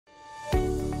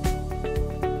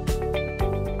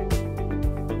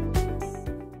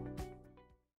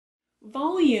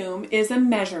Volume is a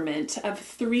measurement of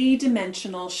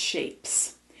three-dimensional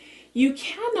shapes. You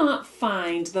cannot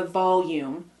find the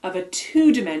volume of a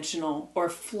two-dimensional or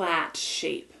flat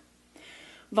shape.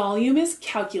 Volume is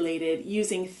calculated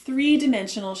using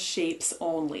three-dimensional shapes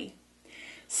only.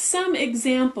 Some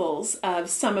examples of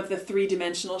some of the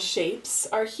three-dimensional shapes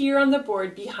are here on the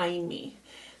board behind me.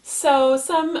 So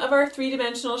some of our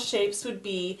three-dimensional shapes would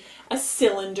be a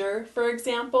cylinder, for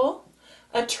example,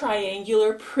 a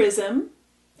triangular prism,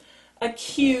 a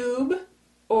cube,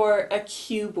 or a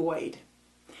cuboid.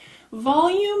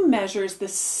 Volume measures the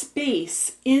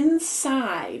space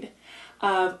inside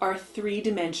of our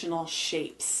three-dimensional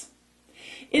shapes.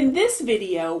 In this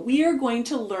video, we are going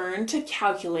to learn to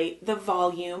calculate the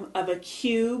volume of a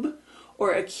cube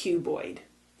or a cuboid.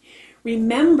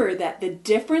 Remember that the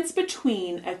difference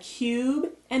between a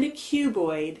cube and a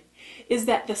cuboid is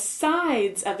that the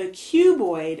sides of a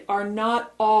cuboid are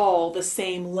not all the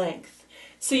same length.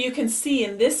 So you can see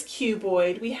in this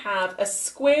cuboid we have a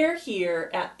square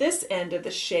here at this end of the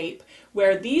shape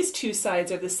where these two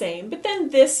sides are the same, but then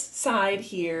this side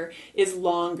here is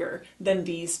longer than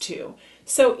these two.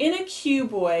 So in a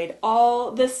cuboid,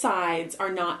 all the sides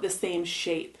are not the same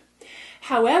shape.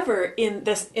 However, in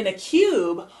a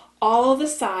cube, all the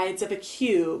sides of a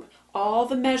cube, all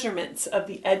the measurements of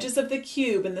the edges of the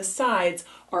cube and the sides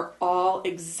are all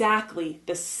exactly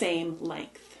the same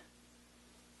length.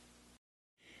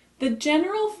 The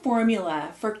general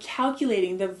formula for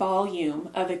calculating the volume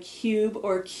of a cube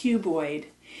or cuboid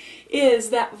is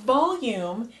that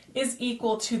volume is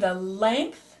equal to the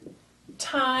length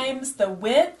times the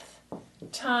width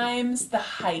times the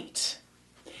height.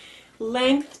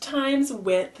 Length times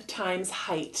width times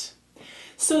height.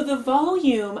 So the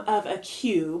volume of a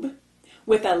cube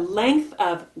with a length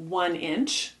of 1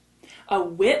 inch, a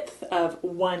width of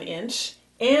 1 inch,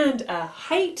 and a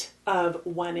height of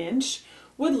 1 inch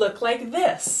would look like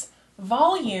this.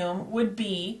 Volume would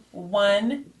be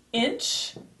 1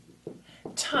 inch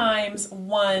times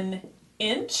 1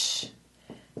 inch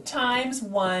times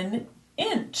 1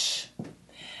 inch.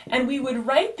 And we would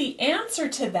write the answer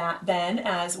to that then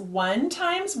as 1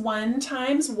 times 1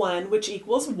 times 1, which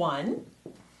equals 1,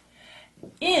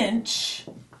 inch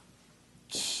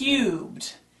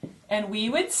cubed. And we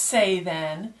would say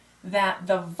then that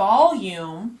the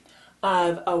volume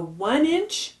of a 1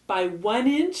 inch by 1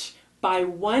 inch by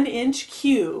 1 inch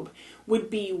cube would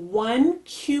be 1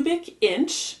 cubic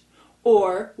inch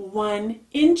or 1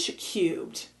 inch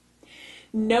cubed.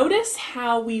 Notice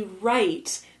how we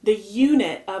write the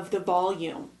unit of the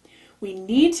volume. We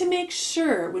need to make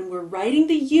sure when we're writing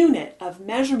the unit of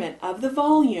measurement of the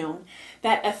volume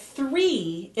that a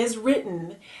 3 is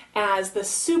written as the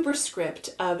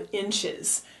superscript of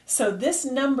inches. So this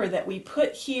number that we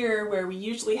put here where we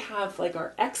usually have like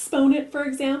our exponent, for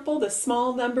example, the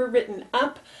small number written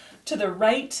up to the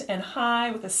right and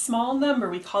high with a small number,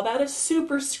 we call that a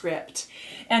superscript.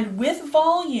 And with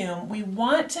volume, we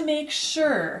want to make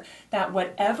sure that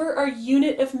whatever our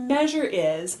unit of measure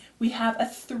is, we have a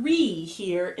 3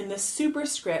 here in the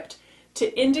superscript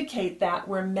to indicate that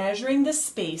we're measuring the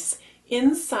space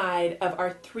inside of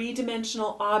our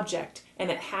three-dimensional object, and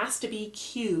it has to be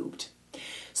cubed.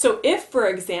 So if, for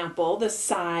example, the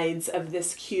sides of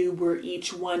this cube were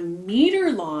each 1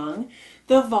 meter long,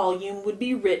 the volume would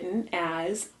be written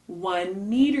as 1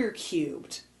 meter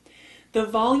cubed. The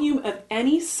volume of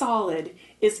any solid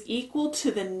is equal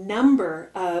to the number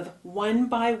of 1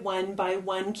 by 1 by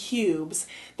 1 cubes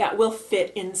that will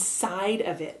fit inside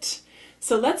of it.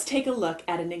 So let's take a look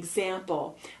at an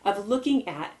example of looking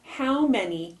at how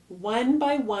many 1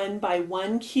 by 1 by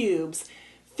 1 cubes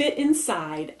fit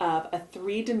inside of a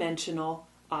three-dimensional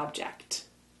object.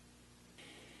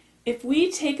 If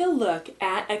we take a look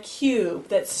at a cube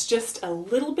that's just a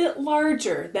little bit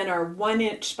larger than our 1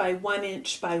 inch by 1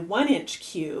 inch by 1 inch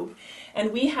cube,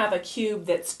 and we have a cube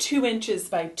that's 2 inches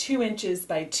by 2 inches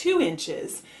by 2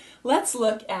 inches, let's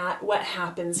look at what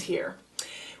happens here.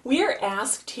 We are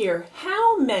asked here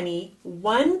how many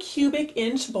 1 cubic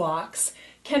inch blocks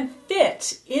can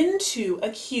fit into a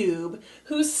cube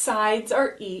whose sides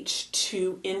are each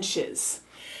 2 inches.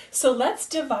 So let's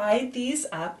divide these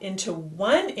up into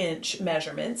 1 inch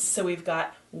measurements. So we've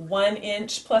got 1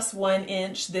 inch plus 1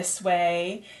 inch this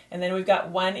way, and then we've got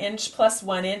 1 inch plus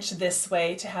 1 inch this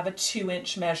way to have a 2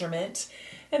 inch measurement.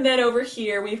 And then over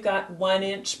here we've got 1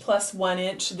 inch plus 1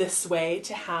 inch this way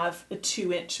to have a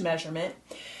 2 inch measurement.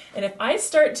 And if I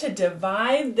start to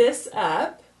divide this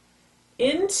up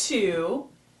into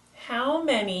how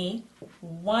many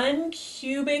 1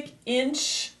 cubic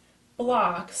inch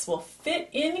blocks will fit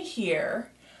in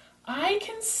here, I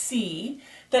can see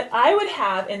that I would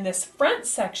have in this front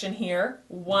section here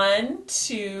 1,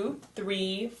 2,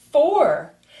 3,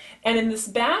 4. And in this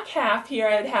back half here,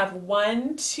 I would have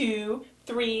 1, 2,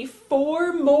 3,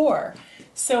 4 more.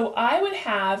 So I would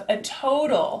have a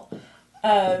total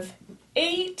of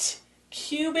 8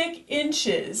 cubic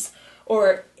inches,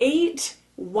 or 8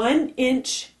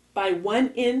 1-inch by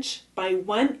 1-inch by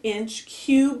 1-inch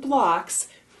cube blocks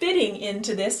fitting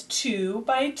into this 2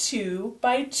 by 2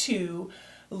 by 2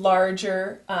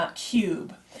 larger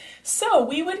cube. So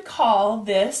we would call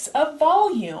this a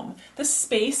volume, the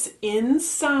space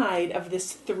inside of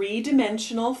this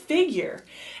three-dimensional figure.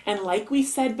 And like we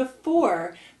said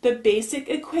before, the basic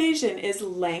equation is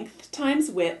length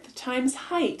times width times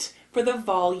height for the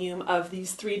volume of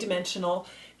these three-dimensional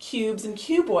cubes and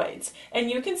cuboids.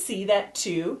 And you can see that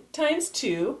 2 times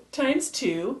 2 times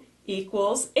 2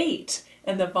 equals 8.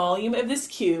 And the volume of this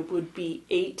cube would be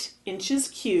 8 inches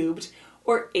cubed,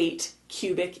 or 8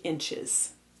 cubic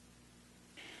inches.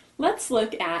 Let's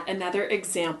look at another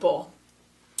example.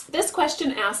 This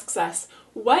question asks us,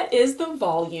 what is the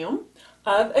volume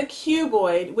of a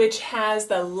cuboid which has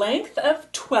the length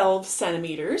of 12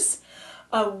 centimeters,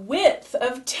 a width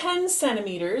of 10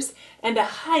 centimeters, and a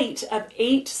height of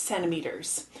 8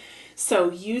 centimeters?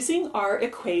 So using our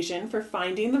equation for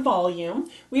finding the volume,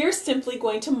 we are simply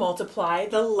going to multiply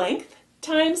the length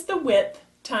times the width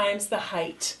times the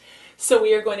height. So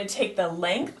we are going to take the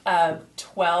length of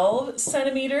 12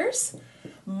 centimeters,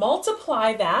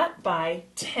 multiply that by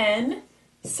 10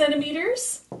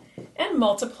 centimeters, and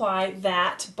multiply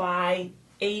that by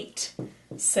 8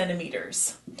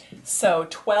 centimeters. So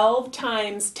 12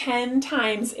 times 10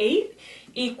 times 8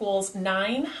 equals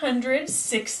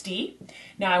 960.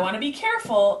 Now I want to be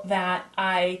careful that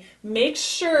I make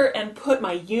sure and put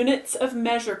my units of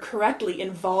measure correctly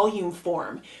in volume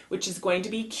form, which is going to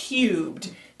be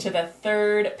cubed to the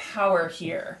third power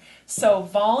here. So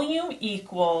volume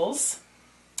equals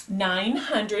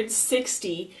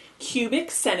 960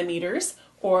 cubic centimeters,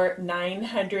 or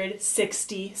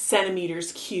 960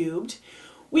 centimeters cubed.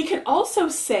 We can also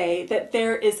say that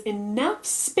there is enough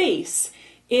space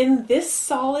in this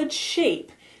solid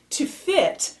shape to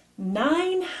fit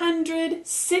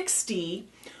 960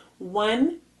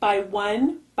 1 by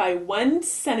 1 by 1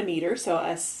 centimeter, so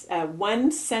a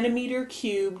 1 centimeter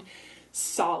cubed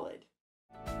solid.